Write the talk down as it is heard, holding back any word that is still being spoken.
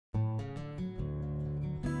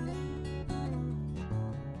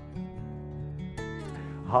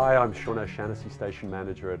Hi, I'm Sean O'Shaughnessy, Station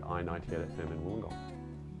Manager at i98FM in Wollongong.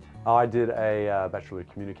 I did a Bachelor of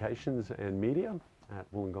Communications and Media at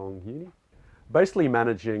Wollongong Uni. Basically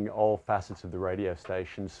managing all facets of the radio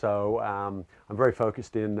station. So I'm very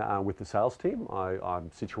focused in with the sales team. I'm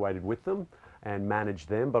situated with them and manage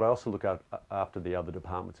them, but I also look after the other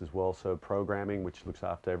departments as well. So programming, which looks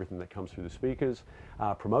after everything that comes through the speakers.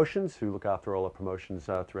 Promotions, who look after all the promotions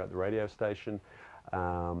throughout the radio station.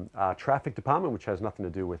 Our traffic department, which has nothing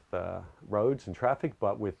to do with roads and traffic,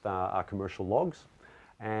 but with our commercial logs.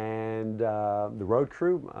 And the road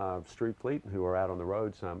crew, street fleet, who are out on the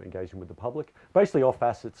roads engaging with the public. Basically all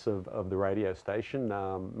facets of the radio station,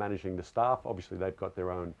 managing the staff. Obviously they've got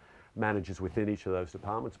their own managers within each of those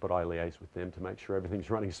departments, but I liaise with them to make sure everything's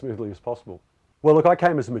running as smoothly as possible. Well, look, I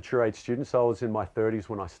came as a mature age student, so I was in my 30s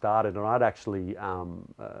when I started, and I'd actually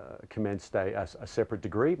commenced a separate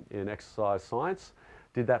degree in exercise science.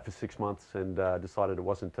 Did that for 6 months and decided it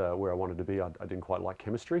wasn't where I wanted to be. I didn't quite like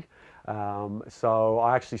chemistry. So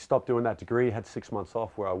I actually stopped doing that degree, had 6 months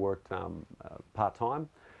off where I worked part-time,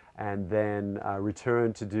 and then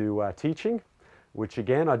returned to do teaching, which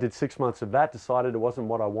again, I did 6 months of that, decided it wasn't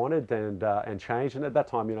what I wanted, and changed. And at that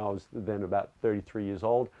time, you know, I was then about 33 years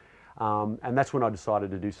old. And that's when I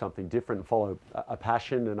decided to do something different and follow a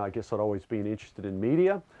passion. And I guess I'd always been interested in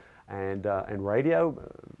media and radio.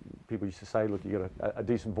 People used to say, look, you got a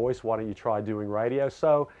decent voice, why don't you try doing radio?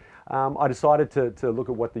 So I decided to look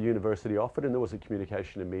at what the university offered, and there was a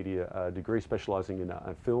communication and media degree specializing in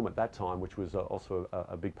film at that time, which was also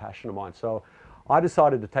a big passion of mine. So I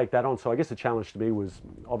decided to take that on. So I guess the challenge to me was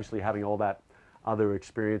obviously having all that other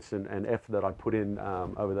experience and effort that I put in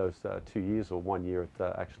over those 2 years or 1 year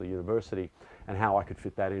at actually university, and how I could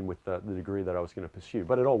fit that in with the degree that I was going to pursue.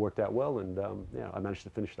 But it all worked out well, and yeah, I managed to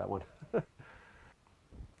finish that one.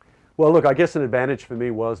 Well, look, I guess an advantage for me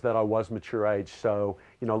was that I was mature age. So,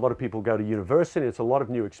 you know, a lot of people go to university, and it's a lot of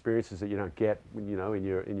new experiences that you don't get, you know, in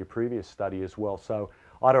your previous study as well. So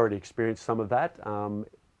I'd already experienced some of that.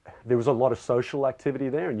 There was a lot of social activity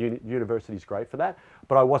there, and university is great for that,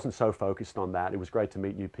 but I wasn't so focused on that. It was great to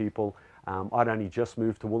meet new people. I'd only just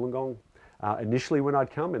moved to Wollongong initially when I'd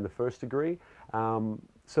come in the first degree.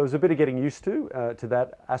 So it was a bit of getting used to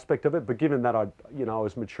that aspect of it, but given that I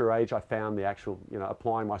was mature age, I found the actual,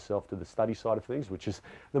 applying myself to the study side of things, which is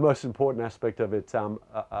the most important aspect of it,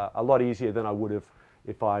 a lot easier than I would have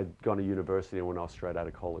if I'd gone to university and when I was straight out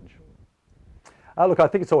of college. Look, I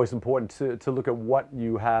think it's always important to look at what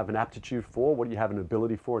you have an aptitude for, what you have an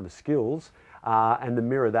ability for, and the skills, and to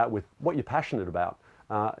mirror that with what you're passionate about.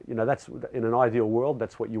 That's in an ideal world,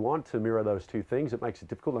 that's what you want, to mirror those two things. It makes it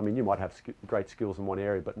difficult. I mean, you might have great skills in one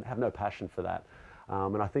area, but have no passion for that.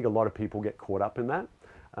 And I think a lot of people get caught up in that.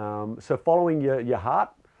 So following your heart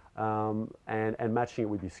and matching it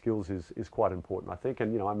with your skills is quite important, I think.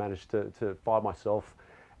 And, I managed to find myself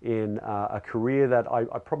in a career that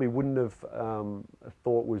I probably wouldn't have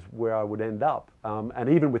thought was where I would end up. And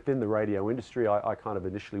even within the radio industry, I kind of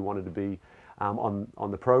initially wanted to be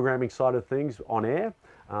on the programming side of things, on air,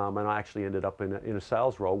 and I actually ended up in a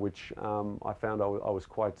sales role, which I found I was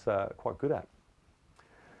quite good at.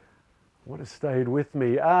 What has stayed with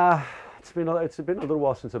me? It's been a little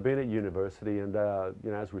while since I've been at university, and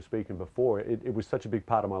as we were speaking before, it was such a big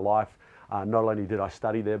part of my life. Not only did I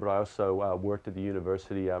study there, but I also worked at the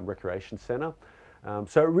university recreation centre.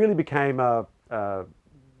 So it really became a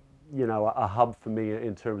hub for me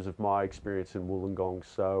in terms of my experience in Wollongong.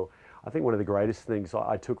 So I think one of the greatest things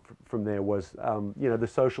I took from there was, the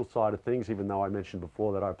social side of things. Even though I mentioned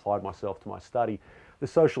before that I applied myself to my study, the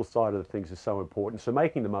social side of the things is so important. So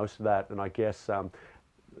making the most of that, and I guess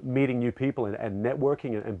meeting new people and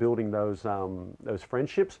networking and building those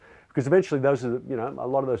friendships, because eventually those are a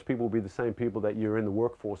lot of those people will be the same people that you're in the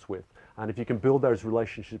workforce with, and if you can build those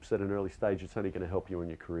relationships at an early stage, it's only going to help you in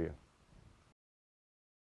your career.